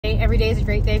every day is a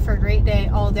great day for a great day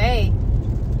all day.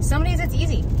 Some days it's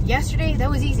easy. Yesterday, that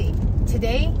was easy.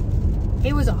 Today,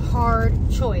 it was a hard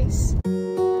choice.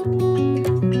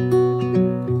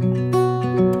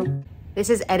 This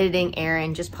is editing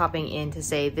Erin, just popping in to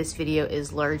say this video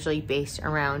is largely based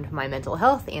around my mental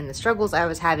health and the struggles I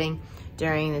was having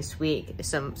during this week.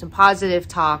 Some positive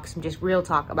talk, some just real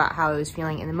talk about how I was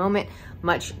feeling in the moment,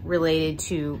 much related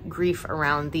to grief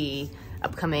around the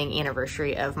upcoming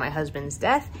anniversary of my husband's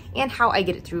death and how I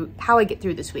get through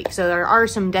this week. So there are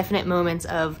some definite moments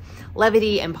of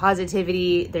levity and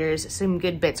positivity. There's some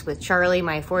good bits with Charlie,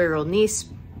 my 4-year-old niece,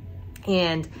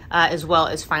 and as well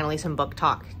as finally some book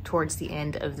talk towards the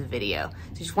end of the video.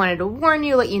 So just wanted to warn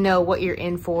you, let you know what you're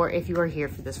in for if you are here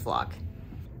for this vlog.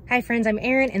 Hi friends, I'm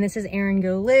Erin and this is Erin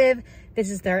Go Live.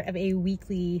 This is the start of a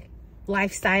weekly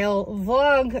lifestyle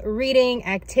vlog, reading,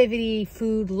 activity,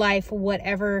 food, life,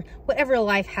 whatever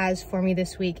life has for me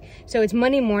this week. So it's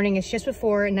Monday morning, it's just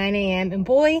before 9 a.m. and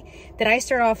boy, did I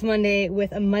start off Monday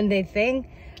with a Monday thing.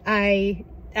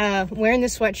 Wearing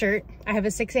this sweatshirt. I have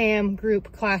a 6 a.m.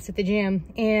 group class at the gym,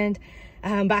 and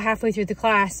about halfway through the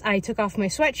class, I took off my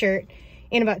sweatshirt,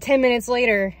 and about 10 minutes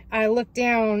later, I looked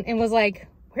down and was like,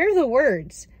 where are the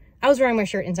words? I was wearing my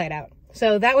shirt inside out.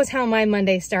 So that was how my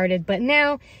Monday started, but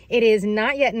now it is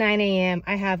not yet 9 a.m.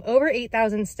 I have over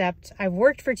 8,000 steps. I've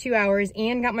worked for 2 hours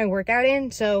and got my workout in,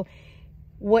 so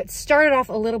what started off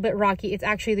a little bit rocky, it's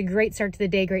actually the great start to the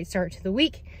day, great start to the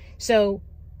week. So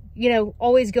you know,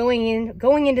 always going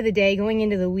into the day, going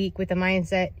into the week with the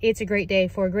mindset, it's a great day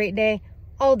for a great day,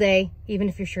 all day, even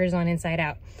if your shirt is on inside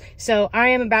out. So I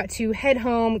am about to head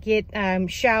home, get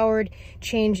showered,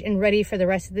 changed, and ready for the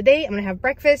rest of the day. I'm gonna have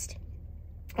breakfast.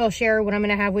 I'll share what I'm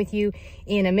gonna have with you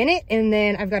in a minute. And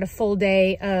then I've got a full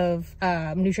day of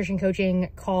nutrition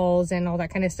coaching calls and all that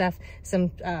kind of stuff, some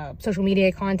social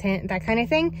media content, that kind of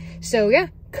thing. So yeah,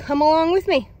 come along with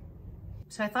me.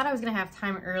 So I thought I was gonna have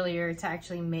time earlier to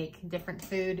actually make different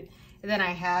food than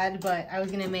I had, but I was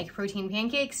gonna make protein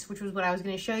pancakes, which was what I was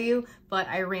gonna show you, but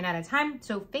I ran out of time.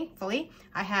 So thankfully,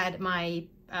 I had my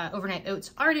overnight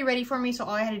oats already ready for me. So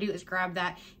all I had to do is grab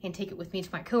that and take it with me to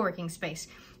my co-working space.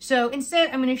 So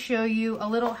instead, I'm gonna show you a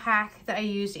little hack that I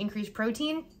use to increase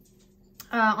protein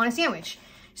on a sandwich.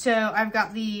 So I've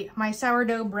got my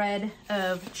sourdough bread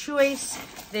of choice.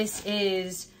 This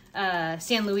is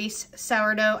San Luis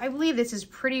sourdough. I believe this is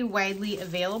pretty widely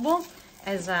available.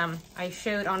 As I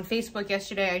showed on Facebook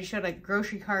yesterday, I showed a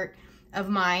grocery cart of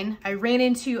mine. I ran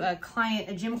into a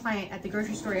gym client at the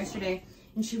grocery store yesterday,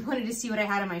 and she wanted to see what I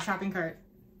had in my shopping cart.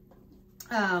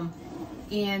 That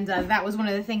was one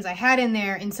of the things I had in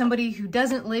there, and somebody who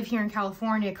doesn't live here in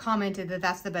California commented that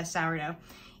that's the best sourdough,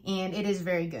 and it is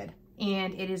very good.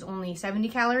 And it is only 70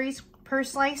 calories per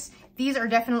slice. These are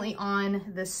definitely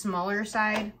on the smaller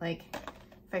side, like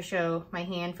if I show my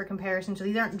hand for comparison. So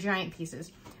these aren't giant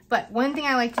pieces. But one thing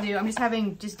I like to do, I'm just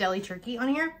having deli turkey on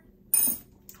here,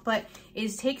 but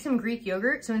is take some Greek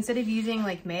yogurt. So instead of using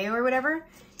like mayo or whatever,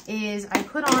 is I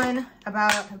put on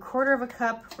about 1/4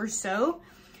 cup or so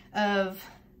of,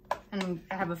 and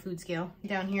I have a food scale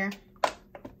down here.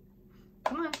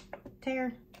 Come on, Tare,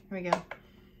 here we go.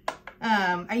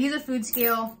 I use a food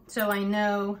scale, so I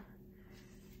know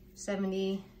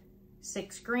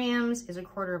 76 grams is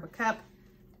 1/4 cup.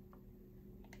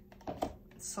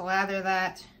 Slather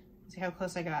that. See how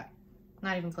close I got.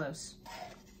 Not even close.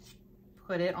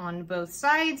 Put it on both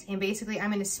sides, and basically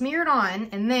I'm gonna smear it on,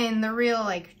 and then the real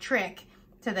like trick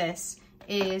to this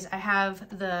is I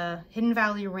have the Hidden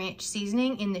Valley Ranch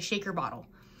seasoning in the shaker bottle,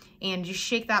 and just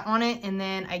shake that on it, and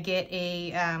then I get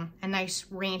a nice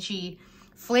ranchy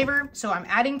flavor. So I'm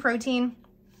adding protein,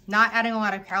 not adding a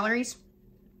lot of calories.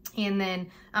 And then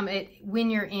when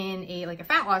you're in a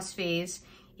fat loss phase,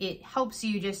 it helps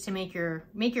you just to make your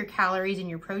calories and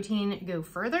your protein go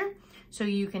further, so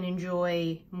you can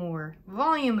enjoy more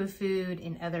volume of food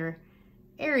in other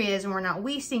areas, and we're not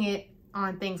wasting it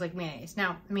on things like mayonnaise.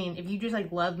 Now, I mean, if you just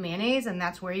like love mayonnaise and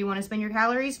that's where you want to spend your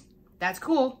calories, that's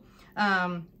cool.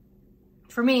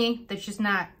 For me, that's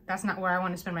not where I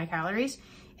want to spend my calories,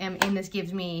 and this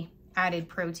gives me added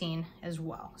protein as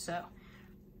well. So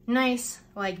nice,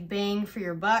 like bang for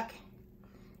your buck.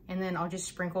 And then I'll just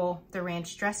sprinkle the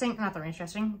ranch dressing, not the ranch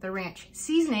dressing, the ranch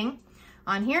seasoning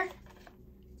on here.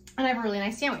 And I have a really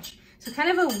nice sandwich. So kind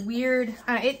of a weird,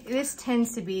 this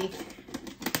tends to be,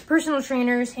 personal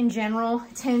trainers in general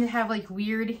tend to have like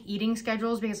weird eating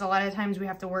schedules, because a lot of times we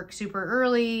have to work super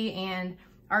early and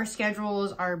our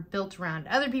schedules are built around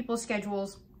other people's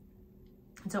schedules.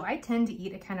 And so I tend to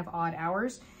eat at kind of odd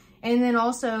hours. And then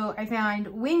also I found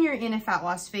when you're in a fat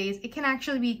loss phase, it can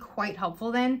actually be quite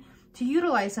helpful then to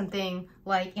utilize something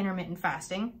like intermittent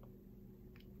fasting,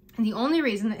 The only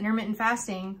reason that intermittent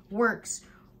fasting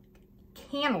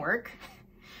can work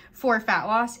for fat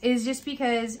loss is just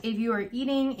because if you are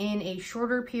eating in a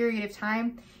shorter period of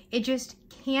time, it just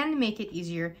can make it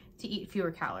easier to eat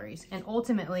fewer calories. And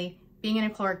ultimately, being in a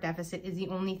caloric deficit is the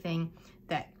only thing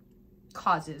that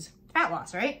causes fat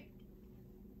loss, right?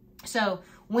 So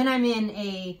when I'm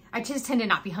I just tend to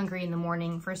not be hungry in the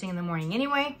morning, first thing in the morning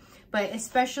anyway, but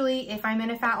especially if I'm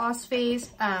in a fat loss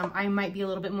phase, I might be a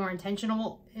little bit more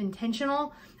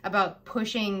intentional about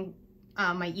pushing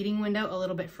my eating window a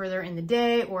little bit further in the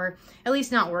day, or at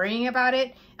least not worrying about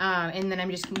it. And then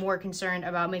I'm just more concerned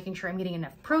about making sure I'm getting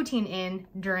enough protein in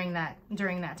during that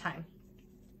time.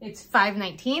 It's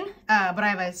 5:19, but I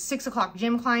have a 6 o'clock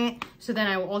gym client. So then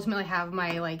I will ultimately have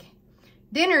my like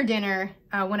dinner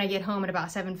when I get home at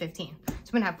about 7:15. So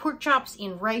I'm gonna have pork chops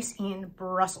and rice and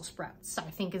Brussels sprouts. So I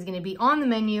think is gonna be on the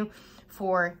menu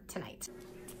for tonight.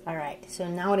 All right, so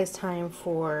now it is time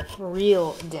for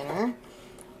real dinner.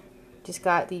 Just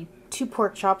got the 2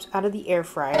 pork chops out of the air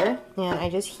fryer, and I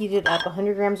just heated up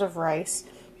 100 grams of rice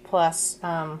plus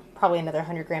probably another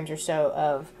 100 grams or so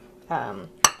of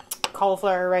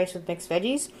cauliflower rice with mixed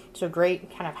veggies. So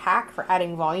great kind of hack for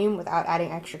adding volume without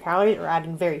adding extra calories, or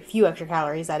adding very few extra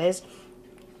calories, that is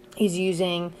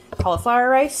using cauliflower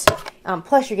rice.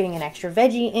 Plus you're getting an extra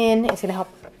veggie in. It's going to help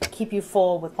keep you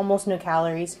full with almost no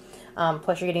calories.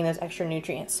 Plus you're getting those extra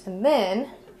nutrients. And then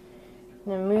I'm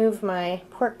going to move my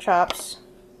pork chops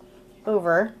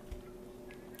over.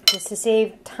 Just to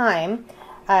save time,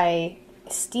 I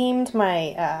steamed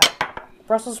my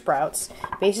Brussels sprouts.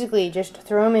 Basically just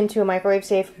throw them into a microwave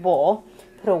safe bowl,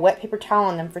 put a wet paper towel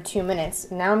on them for 2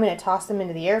 minutes. Now I'm going to toss them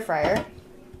into the air fryer.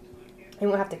 They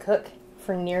won't have to cook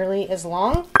for nearly as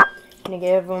long. I'm going to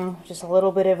give them just a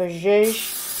little bit of a zhuzh,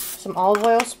 some olive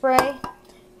oil spray,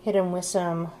 hit them with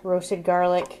some roasted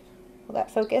garlic. Will that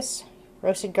focus?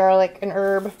 Roasted garlic and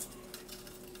herb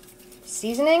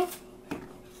seasoning.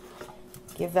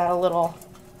 Give that a little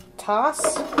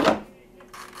toss.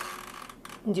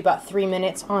 And do about 3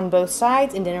 minutes on both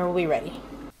sides, and dinner will be ready.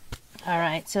 All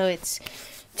right, so it's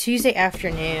Tuesday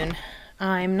afternoon.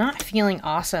 I'm not feeling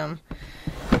awesome.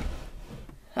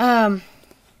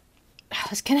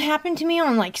 This can happen to me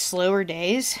on like slower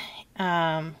days,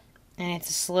 and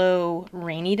it's a slow,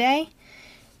 rainy day.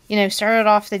 You know, started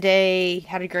off the day,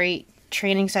 had a great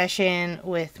training session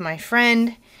with my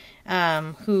friend,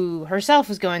 who herself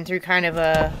was going through kind of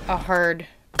a hard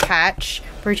patch.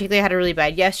 Particularly had a really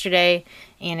bad yesterday,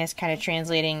 and it's kind of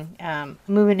translating,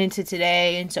 moving into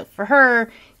today. And so for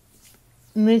her,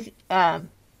 you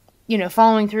know,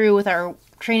 following through with our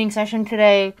training session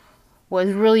today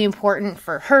was really important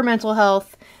for her mental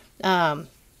health.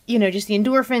 You know, just the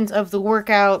endorphins of the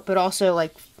workout, but also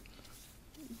like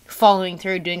following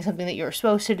through, doing something that you were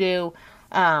supposed to do.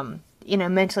 You know,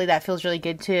 mentally that feels really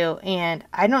good too. And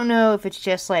I don't know if it's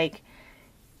just like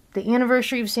the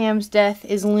anniversary of Sam's death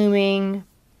is looming,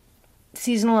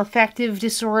 seasonal affective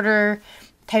disorder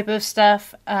type of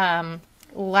stuff,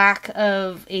 lack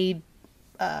of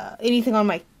anything on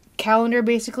my calendar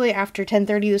basically after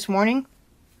 10:30 this morning,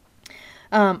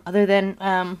 other than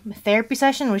therapy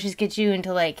session, which just gets you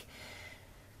into like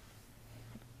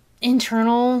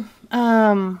internal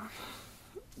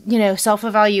you know,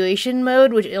 self-evaluation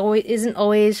mode, which isn't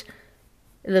always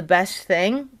the best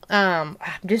thing. I'm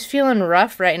just feeling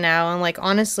rough right now, and like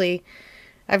honestly,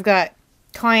 I've got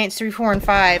clients 3, 4, and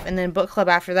 5, and then book club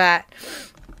after that.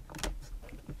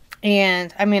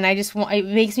 And I mean, it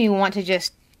makes me want to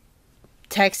just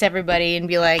text everybody and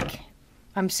be like,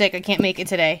 I'm sick, I can't make it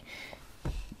today.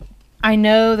 I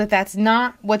know that that's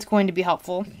not what's going to be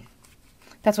helpful.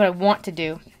 That's what I want to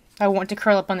do. I want to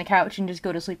curl up on the couch and just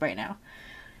go to sleep right now.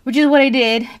 Which is what I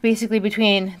did, basically,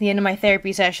 between the end of my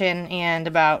therapy session and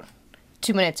about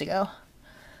 2 minutes ago.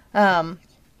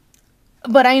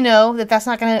 But I know that that's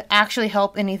not going to actually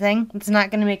help anything. It's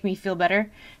not going to make me feel better.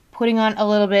 Putting on a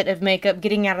little bit of makeup,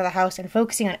 getting out of the house, and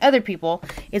focusing on other people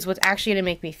is what's actually going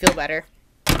to make me feel better.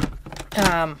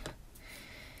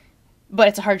 But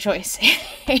it's a hard choice.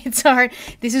 It's hard.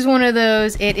 This is one of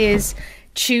those, it is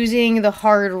choosing the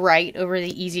hard right over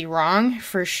the easy wrong,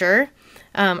 for sure.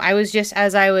 I was just,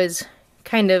 as I was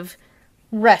kind of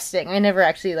resting, I never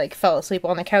actually like fell asleep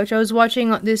on the couch. I was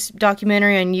watching this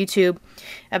documentary on YouTube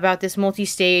about this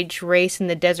multi-stage race in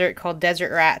the desert called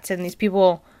Desert Rats, and these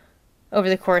people over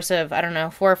the course of, I don't know,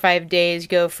 4 or 5 days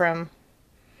go from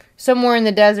somewhere in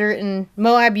the desert in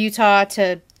Moab, Utah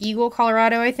to Eagle,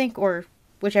 Colorado, I think, or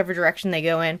whichever direction they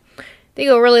go in. They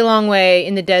go a really long way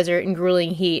in the desert in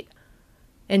grueling heat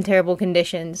and terrible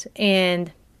conditions,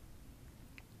 and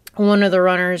one of the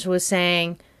runners was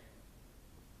saying,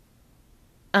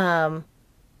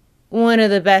 one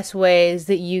of the best ways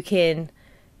that you can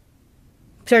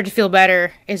start to feel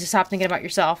better is to stop thinking about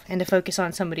yourself and to focus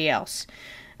on somebody else.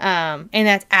 And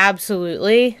that's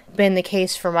absolutely been the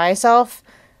case for myself.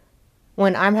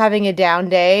 When I'm having a down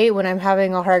day, when I'm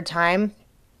having a hard time,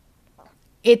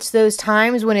 it's those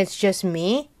times when it's just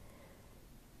me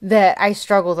that I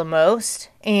struggle the most.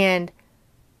 And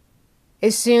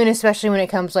as soon, especially when it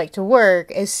comes like to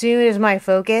work, as soon as my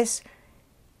focus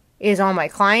is on my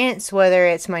clients, whether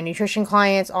it's my nutrition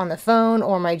clients on the phone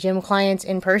or my gym clients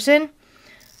in person,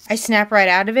 I snap right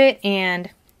out of it and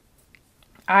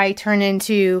I turn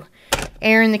into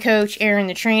Aaron the coach, Aaron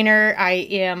the trainer. I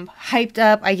am hyped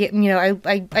up. I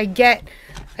get,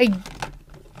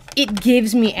 it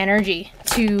gives me energy.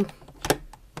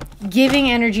 Giving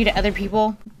energy to other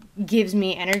people gives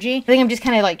me energy. I think I'm just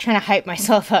kind of like trying to hype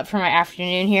myself up for my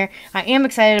afternoon here. I am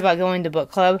excited about going to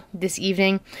book club this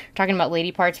evening. We're talking about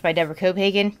Lady Parts by Deborah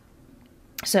Copagan.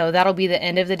 So that'll be the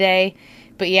end of the day.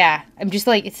 But yeah, I'm just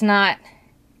like,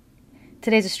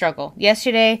 today's a struggle.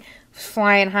 Yesterday was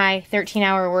flying high,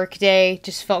 13-hour work day,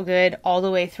 just felt good all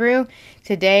the way through.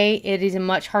 Today, it is a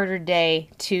much harder day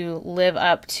to live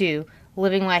up to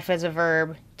living life as a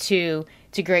verb to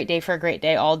it's a great day for a great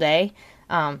day all day.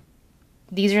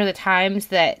 These are the times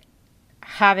that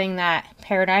having that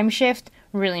paradigm shift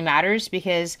really matters,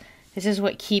 because this is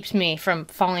what keeps me from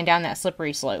falling down that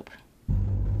slippery slope.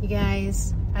 You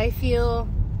guys, I feel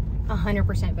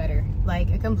 100% better. Like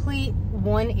a complete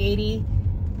 180.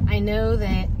 I know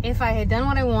that if I had done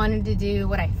what I wanted to do,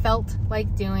 what I felt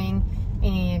like doing,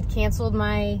 and canceled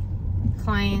my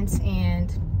clients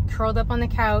and curled up on the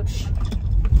couch,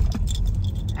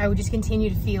 I would just continue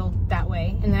to feel that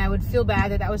way. And then I would feel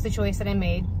bad that that was the choice that I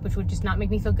made, which would just not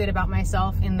make me feel good about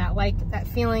myself, and that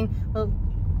feeling will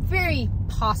very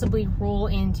possibly roll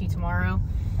into tomorrow.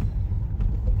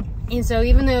 And so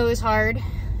even though it was hard,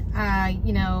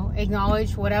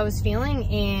 acknowledged what I was feeling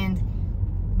and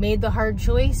made the hard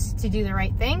choice to do the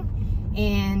right thing.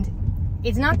 And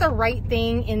it's not the right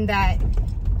thing in that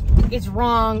it's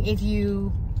wrong if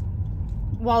you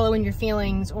wallow in your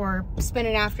feelings or spend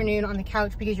an afternoon on the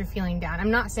couch because you're feeling down.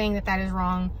 I'm not saying that that is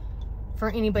wrong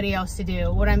for anybody else to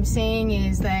do. What I'm saying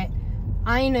is that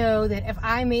I know that if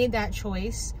I made that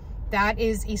choice, that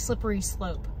is a slippery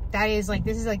slope. That was like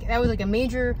a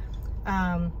major,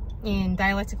 in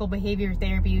dialectical behavior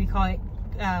therapy, we call it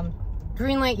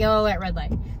green light, yellow light, red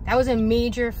light. That was a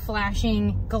major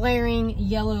flashing, glaring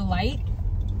yellow light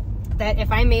that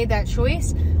if I made that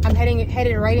choice, I'm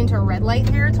headed right into red light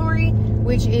territory,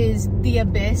 which is the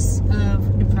abyss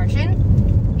of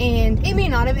depression. And it may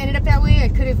not have ended up that way. I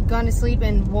could have gone to sleep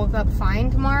and woke up fine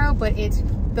tomorrow, but it's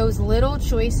those little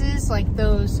choices, like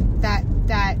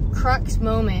that crux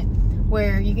moment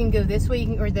where you can go this way,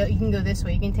 you can go this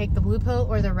way. You can take the blue pill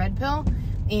or the red pill,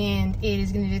 and it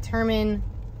is going to determine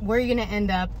where you're going to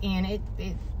end up, and it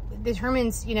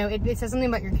determines, it says something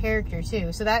about your character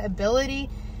too. So that ability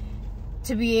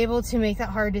to be able to make that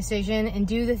hard decision and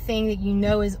do the thing that you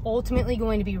know is ultimately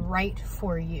going to be right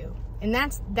for you. And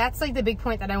that's like the big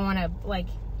point that I want to like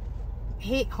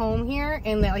hit home here,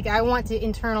 and that like I want to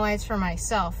internalize for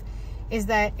myself, is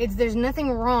that there's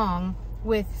nothing wrong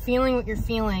with feeling what you're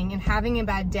feeling and having a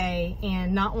bad day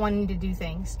and not wanting to do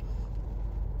things.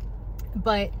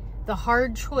 But the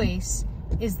hard choice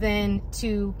is then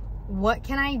to, what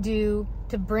can I do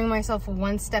to bring myself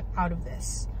one step out of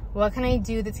this? What can I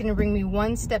do that's going to bring me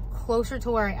one step closer to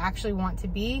where I actually want to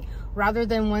be, rather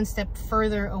than one step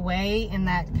further away in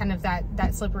that kind of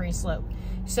that slippery slope?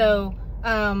 So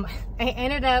I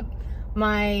ended up,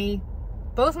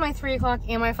 both my 3 o'clock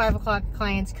and my 5 o'clock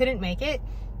clients couldn't make it.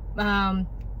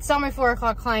 Saw my 4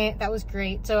 o'clock client, that was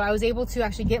great. So I was able to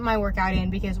actually get my workout in,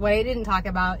 because what I didn't talk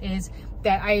about is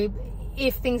that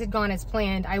if things had gone as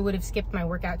planned, I would have skipped my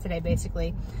workout today,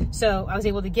 basically. So I was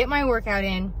able to get my workout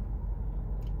in.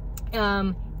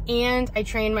 And I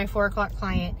trained my 4 o'clock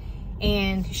client,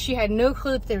 and she had no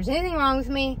clue that there was anything wrong with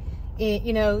me.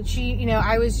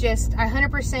 I was just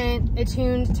 100%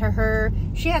 attuned to her.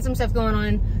 She had some stuff going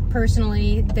on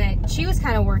personally that she was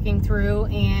kind of working through,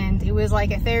 and it was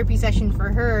like a therapy session for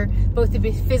her, both to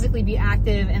physically be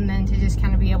active and then to just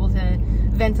kind of be able to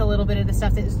vent a little bit of the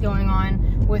stuff that was going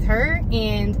on with her.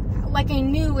 And like I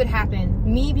knew would happen,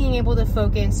 me being able to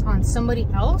focus on somebody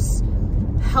else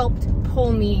helped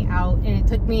pull me out, and it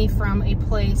took me from a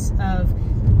place of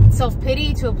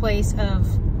self-pity to a place of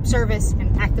service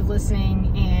and active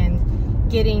listening, and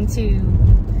getting to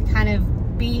kind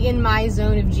of be in my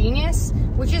zone of genius,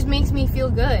 which just makes me feel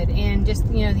good, and just,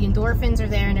 the endorphins are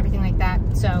there and everything like that.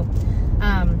 So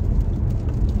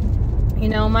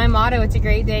my motto, it's a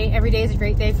great day, every day is a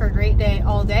great day for a great day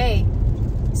all day,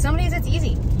 some days it's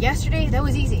easy. Yesterday, that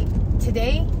was easy.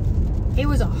 Today, it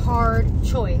was a hard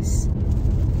choice.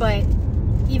 But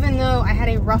even though I had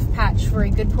a rough patch for a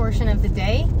good portion of the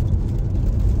day,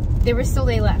 there was still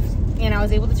day left. And I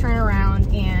was able to turn around,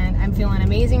 and I'm feeling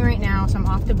amazing right now. So I'm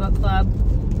off to book club,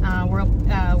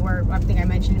 where I think I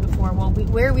mentioned it before,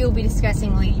 where we will be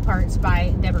discussing Lady Parts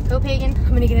by Deborah Copagan. I'm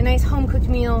gonna get a nice home-cooked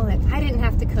meal that I didn't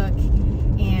have to cook,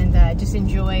 and just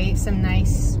enjoy some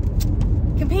nice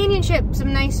companionship,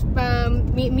 some nice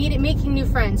making new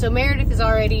friends. So Meredith is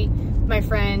already my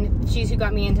friend. She's who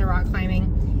got me into rock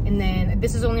climbing. And then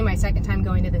this is only my second time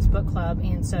going to this book club,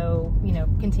 and so, you know,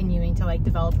 continuing to like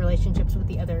develop relationships with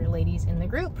the other ladies in the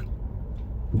group.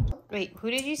 Wait,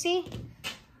 who did you see?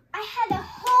 I saw a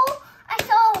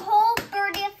whole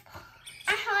birdie.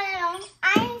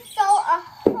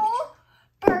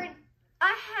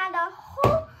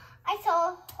 I saw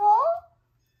a whole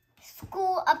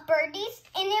school of birdies,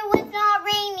 and it was not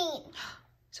raining.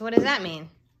 So what does that mean?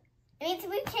 It means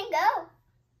we can go.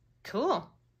 Cool.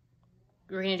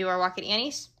 We're gonna do our walk at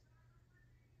Annie's?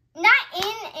 Not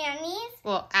in Annie's.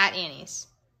 Well, at Annie's.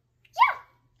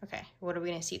 Yeah. Okay, what are we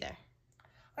gonna see there?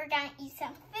 We're gonna eat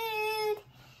some food,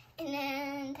 and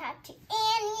then talk to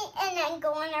Annie, and then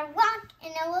go on a walk,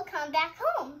 and then we'll come back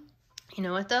home. You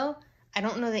know what though? I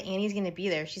don't know that Annie's gonna be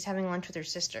there. She's having lunch with her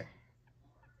sister.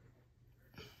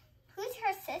 Who's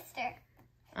her sister?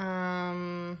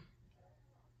 I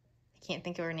can't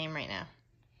think of her name right now.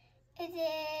 Is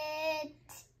it...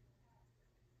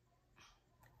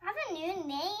 I have a new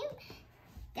name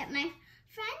that my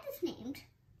friend is named.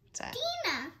 What's that?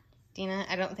 Dina. Dina?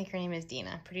 I don't think her name is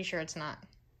Dina. Pretty sure it's not.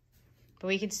 But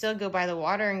we could still go by the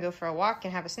water and go for a walk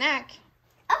and have a snack.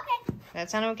 Okay.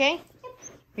 That sound okay? Yep.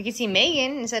 We could see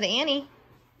Megan instead of Annie.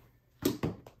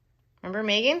 Remember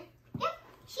Megan? Yep.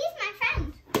 She's my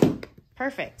friend.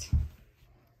 Perfect.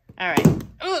 All right.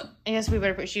 Ugh, I guess we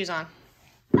better put shoes on.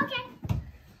 Okay.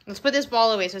 Let's put this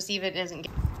ball away so see if it doesn't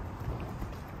get...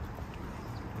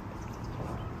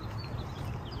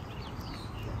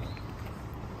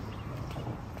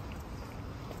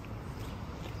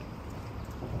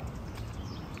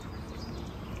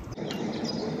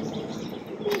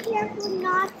 Be careful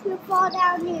not to fall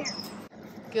down here.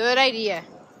 Good idea.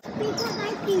 Because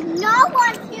I do not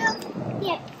want to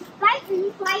get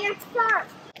bitten by a shark.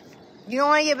 You don't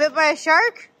want to get bit by a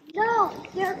shark? No,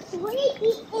 they're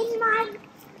creepy in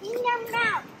their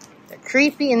mouth. They're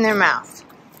creepy in their mouth.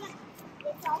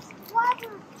 It's all water.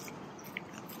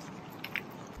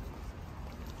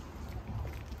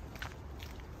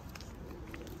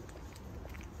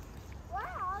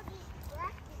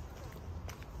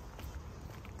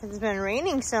 Because it's been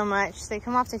raining so much, they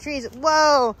come off the trees.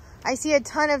 Whoa! I see a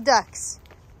ton of ducks.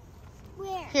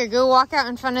 Where? Here, go walk out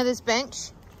in front of this bench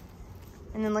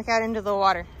and then look out into the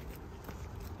water.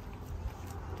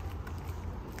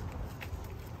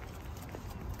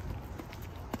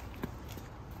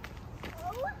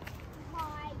 Oh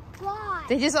my God.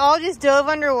 They all just dove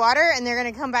underwater and they're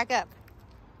gonna come back up.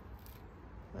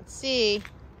 Let's see.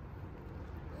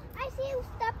 I see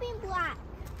stuff in black.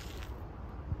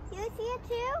 You see it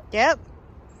too? Yep.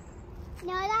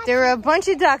 No, that's... There were a bunch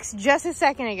of ducks just a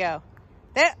second ago.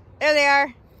 There they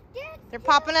are. They're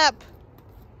popping up.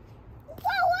 Whoa,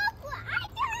 look, I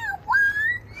got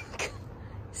one.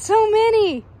 So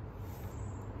many.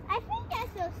 I think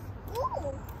that's a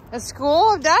school. A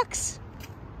school of ducks?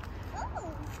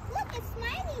 Oh, look, a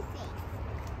smiley face.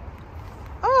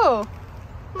 Oh,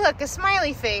 look, a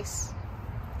smiley face.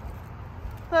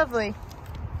 Lovely.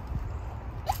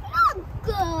 It's not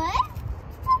good.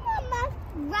 Someone must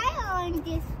write on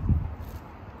this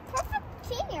perfect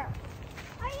chair.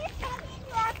 Are you talking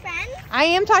to our friends? I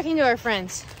am talking to our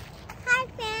friends. Hi,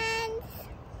 friends.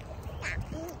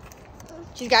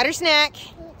 She's got her snack.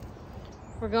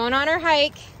 We're going on our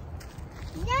hike.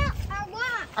 No, our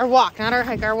walk. Our walk, not our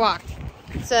hike, our walk.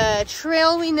 It's a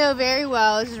trail we know very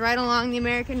well. This is right along the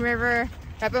American River,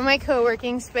 right by my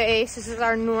co-working space. This is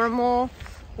our normal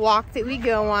walk that we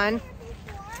go on.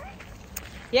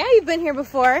 Yeah, you've been here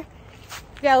before.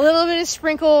 Got a little bit of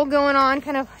sprinkle going on,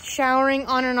 kind of showering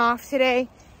on and off today.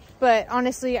 But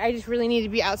honestly, I just really need to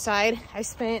be outside. I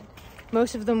spent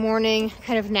most of the morning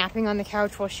kind of napping on the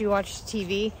couch while she watched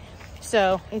TV.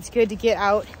 So it's good to get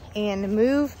out and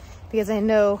move because I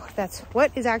know that's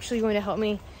what is actually going to help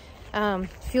me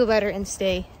feel better and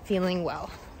stay feeling well.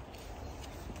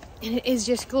 And it is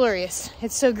just glorious.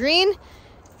 It's so green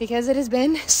because it has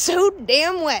been so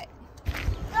damn wet.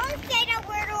 Don't say that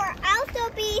word or I'll also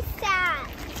be sad.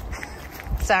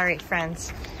 Sorry,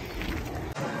 friends.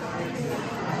 But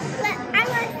I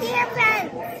want to see your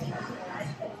friends.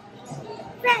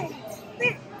 Friends.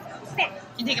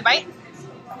 You take a bite?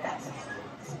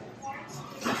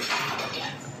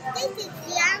 This is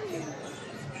yummy.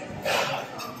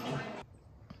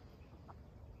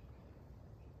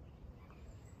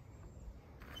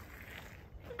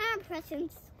 I'm pressing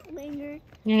swinger.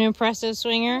 You're an impressive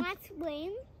swinger? Let's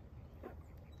swing.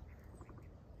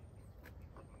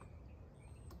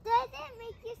 Does it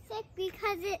make you sick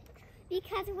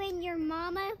because when your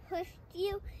mama pushed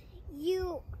you,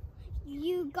 you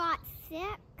got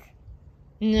sick?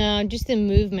 No, just the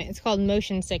movement. It's called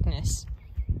motion sickness.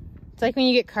 It's like when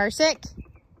you get car sick,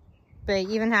 but it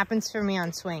even happens for me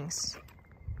on swings.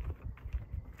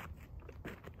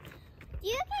 Do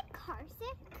you get car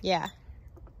sick? Yeah.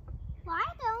 Why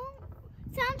don't?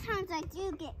 Sometimes I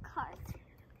do get car sick.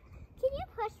 Can you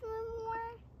push me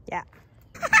more? Yeah.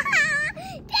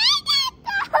 Dang it,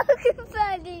 dog,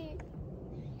 buddy.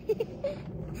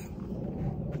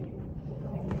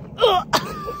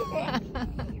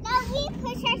 Now we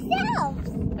push ourselves.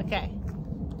 Okay.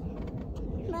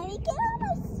 Let me get on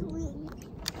my swing.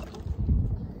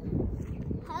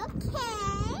 Okay.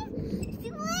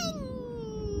 Swing.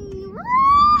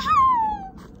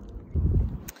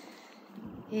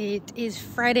 It is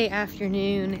Friday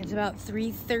afternoon. It's about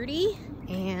 3:30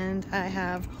 and I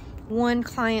have one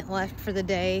client left for the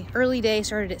day. Early day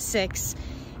started at 6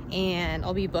 and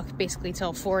I'll be booked basically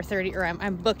till 4:30, or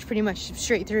I'm booked pretty much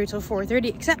straight through till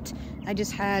 4:30, except I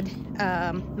just had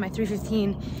my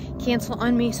 3:15 cancel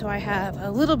on me, so I have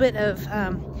a little bit of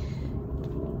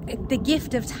the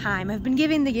gift of time. I've been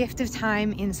given the gift of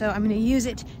time, and so I'm going to use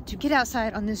it to get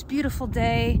outside on this beautiful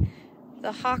day.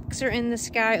 The hawks are in the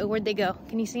sky. Oh, where'd they go?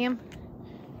 Can you see them?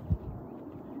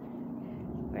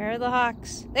 Where are the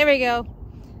hawks? There we go.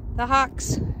 The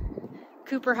hawks,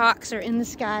 Cooper hawks, are in the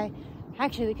sky.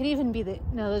 Actually, they could even be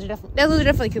those are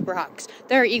definitely Cooper hawks.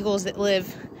 There are eagles that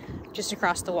live just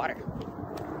across the water.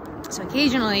 So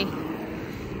occasionally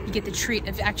you get the treat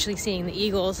of actually seeing the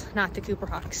eagles, not the Cooper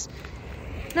hawks.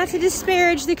 Not to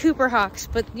disparage the Cooper hawks,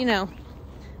 but you know,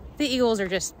 the eagles are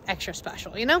just extra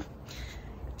special, you know?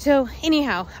 So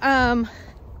anyhow,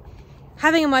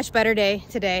 having a much better day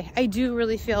today. I do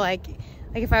really feel like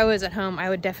if I was at home, I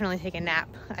would definitely take a nap.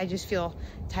 I just feel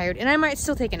tired, and I might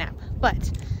still take a nap,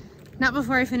 but not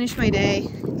before I finish my day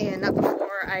and not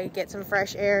before I get some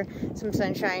fresh air, some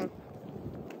sunshine.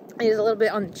 It is a little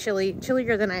bit on the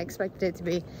chillier than I expected it to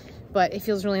be, but it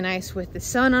feels really nice with the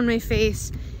sun on my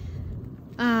face.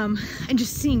 And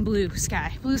just seeing blue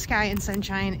sky and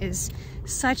sunshine is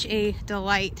such a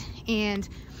delight. And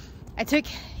I took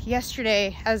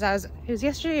yesterday as I was,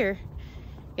 yesterday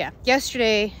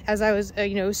as I was,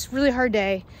 you know, it was a really hard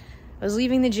day. I was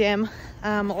leaving the gym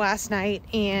last night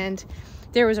and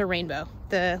there was a rainbow.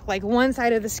 Like one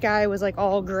side of the sky was like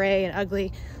all gray and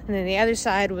ugly, and then the other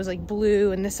side was like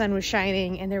blue and the sun was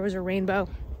shining and there was a rainbow.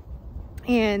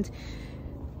 And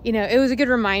you know, it was a good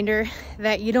reminder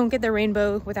that you don't get the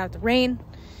rainbow without the rain.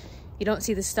 You don't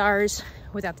see the stars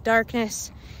without the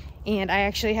darkness. And I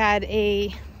actually had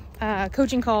a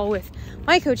coaching call with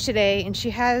my coach today, and she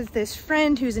has this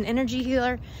friend who's an energy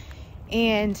healer.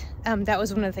 And that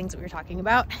was one of the things that we were talking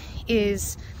about,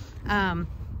 is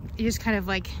just kind of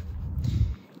like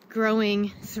growing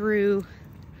through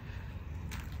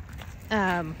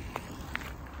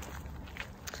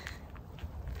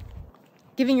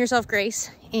giving yourself grace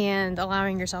and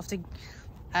allowing yourself to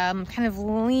kind of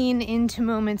lean into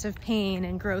moments of pain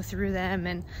and grow through them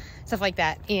and stuff like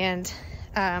that. And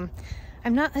I'm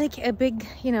not like a big,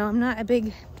 you know, I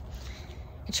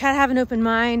try to have an open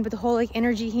mind, but the whole like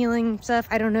energy healing stuff,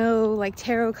 I don't know, like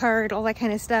tarot card, all that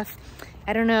kind of stuff,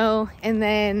 I don't know. And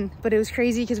then, but it was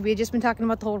crazy because we had just been talking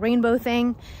about the whole rainbow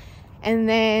thing. And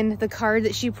then the card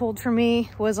that she pulled for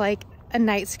me was like a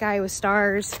night sky with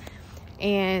stars.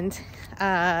 And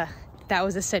that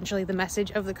was essentially the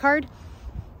message of the card.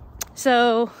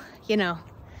 So, you know,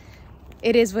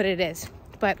 it is what it is.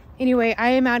 But anyway, I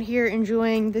am out here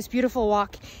enjoying this beautiful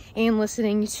walk and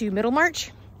listening to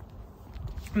Middlemarch.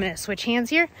 I'm gonna switch hands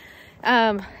here.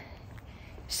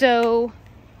 So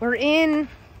we're in,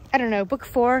 I don't know, book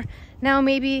 4 now,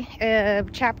 maybe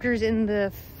chapters in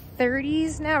the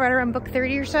 30s now, right around book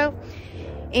 30 or so.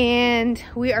 And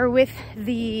we are with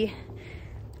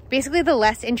basically the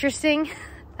less interesting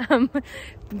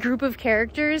group of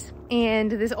characters, and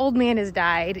this old man has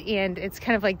died, and it's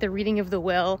kind of like the reading of the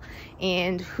will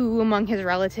and who among his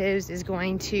relatives is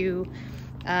going to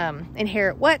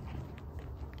inherit what.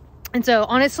 And so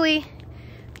honestly,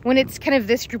 when it's kind of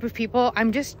this group of people,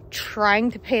 I'm just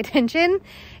trying to pay attention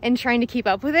and trying to keep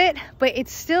up with it, but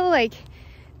it's still like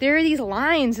there are these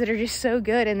lines that are just so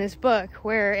good in this book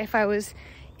where if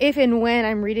and when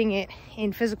I'm reading it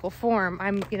in physical form,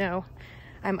 I'm, you know,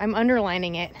 I'm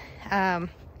underlining it.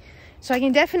 So I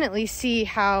can definitely see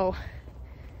how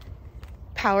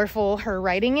powerful her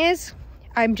writing is.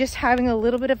 I'm just having a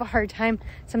little bit of a hard time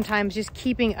sometimes just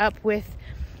keeping up with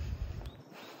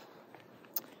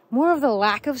more of the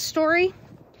lack of story.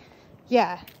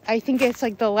 Yeah, I think it's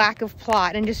like the lack of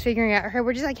plot and just figuring out, her,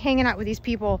 we're just like hanging out with these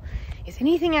people. Is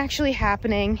anything actually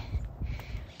happening?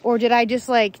 Or did I just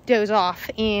like doze off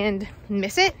and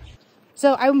miss it?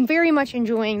 So I'm very much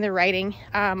enjoying the writing.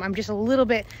 I'm just a little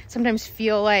bit, sometimes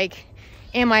feel like,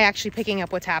 am I actually picking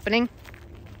up what's happening?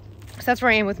 So that's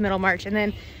where I am with Middlemarch. And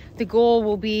then the goal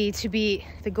will be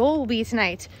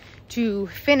tonight to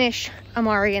finish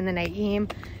Amari in the night game.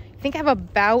 I think I have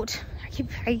about,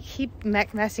 I keep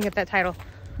messing up that title.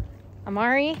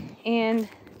 Amari and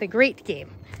the Great Game.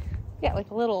 Yeah,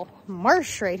 like a little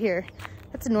marsh right here.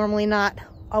 That's normally not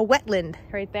a wetland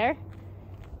right there,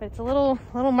 but it's a little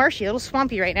marshy, a little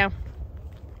swampy right now.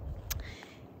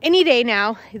 Any day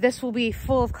now, this will be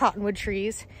full of cottonwood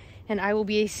trees and I will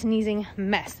be a sneezing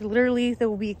mess. Literally, there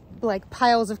will be like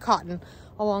piles of cotton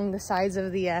along the sides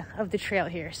of the trail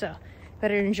here. So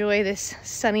better enjoy this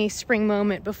sunny spring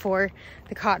moment before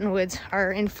the cottonwoods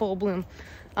are in full bloom.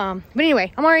 But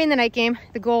anyway, I'm already in the night game.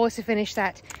 The goal was to finish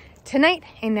that tonight,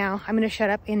 and now I'm gonna shut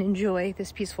up and enjoy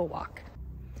this peaceful walk.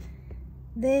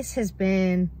 This has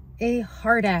been a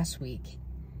hard-ass week.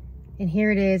 And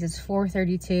here it is, it's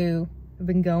 4:32. I've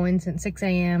been going since 6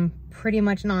 a.m. pretty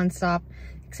much nonstop,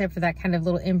 except for that kind of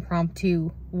little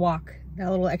impromptu walk, that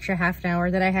little extra half an hour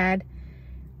that I had.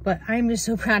 But I'm just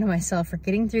so proud of myself for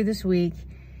getting through this week.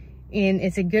 And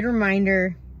it's a good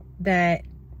reminder that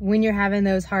when you're having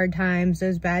those hard times,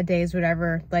 those bad days,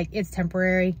 whatever, like, it's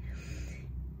temporary.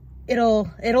 It'll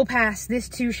pass. This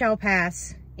too shall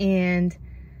pass. And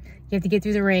you have to get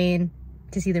through the rain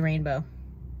to see the rainbow.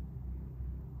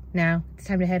 Now it's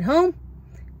time to head home,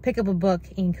 pick up a book,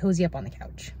 and cozy up on the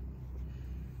couch.